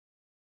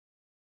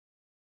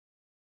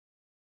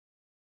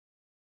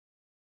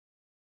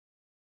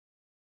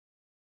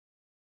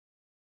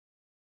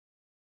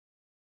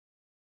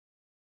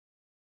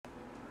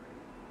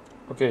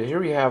Okay, here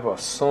we have a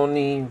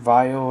Sony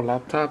Viao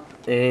laptop,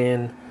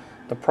 and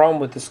the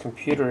problem with this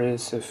computer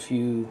is if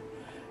you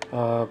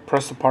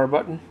press the power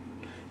button,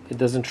 it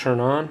doesn't turn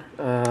on.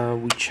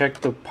 We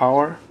checked the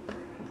power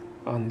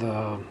on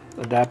the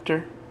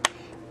adapter,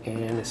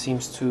 and it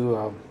seems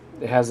to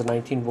it has the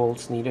 19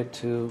 volts needed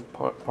to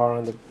power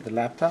on the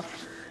laptop,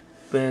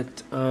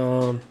 but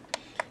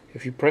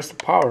if you press the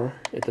power,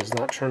 it does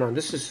not turn on.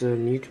 This is a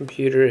new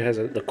computer. It has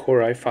the Core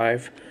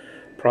i5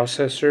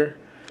 processor.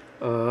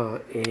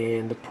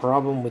 And the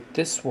problem with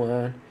this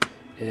one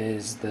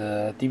is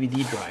the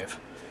DVD drive.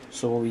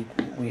 So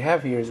what we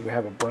have here is we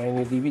have a brand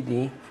new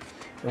DVD,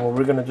 and what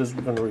we're gonna do is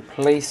we're gonna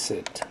replace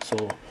it.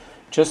 So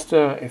just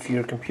if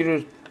your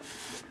computer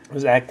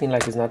is acting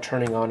like it's not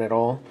turning on at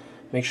all,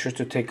 make sure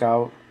to take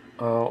out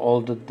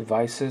all the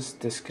devices,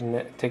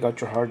 disconnect, take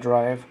out your hard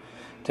drive,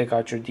 take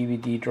out your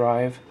DVD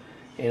drive,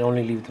 and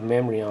only leave the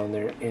memory on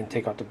there, and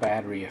take out the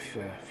battery if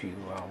you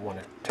want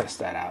to test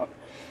that out,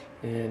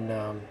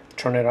 and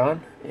turn it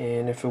on.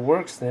 And if it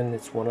works, then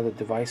it's one of the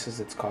devices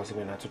that's causing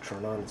it not to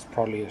turn on. It's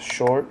probably a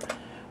short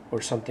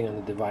or something on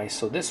the device.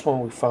 So this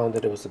one, we found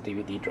that it was the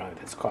DVD drive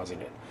that's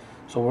causing it.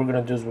 So what we're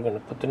going to do is we're going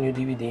to put the new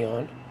DVD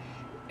on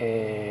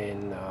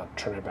and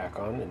turn it back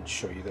on and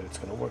show you that it's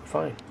going to work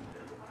fine.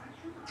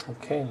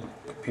 Okay,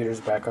 computer's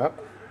back up.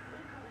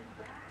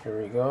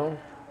 Here we go.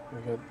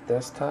 We got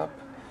desktop,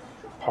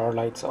 power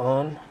lights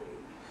on.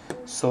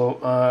 So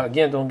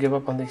again, don't give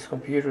up on these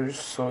computers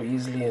so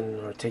easily,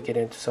 or take it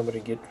in to somebody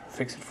to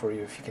fix it for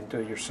you if you can do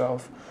it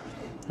yourself.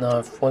 Now,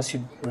 if once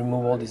you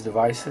remove all these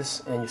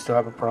devices and you still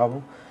have a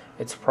problem,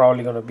 it's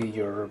probably going to be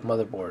your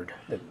motherboard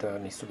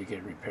that needs to be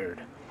get repaired.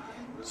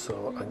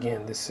 So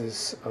again, this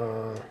is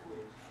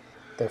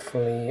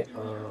definitely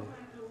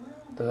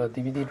the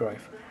DVD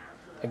drive.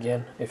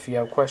 Again, if you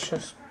have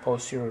questions,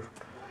 post your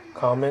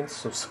comments,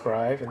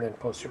 subscribe, and then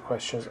post your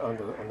questions on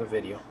the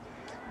video,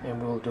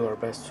 and we'll do our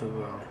best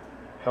to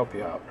help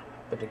you out.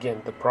 But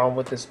again, the problem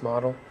with this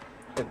model,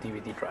 the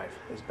DVD drive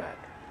is bad.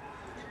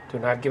 Do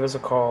not give us a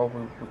call.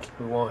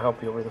 We won't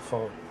help you over the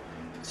phone.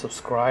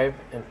 Subscribe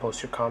and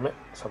post your comment.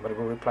 Somebody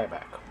will reply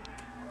back.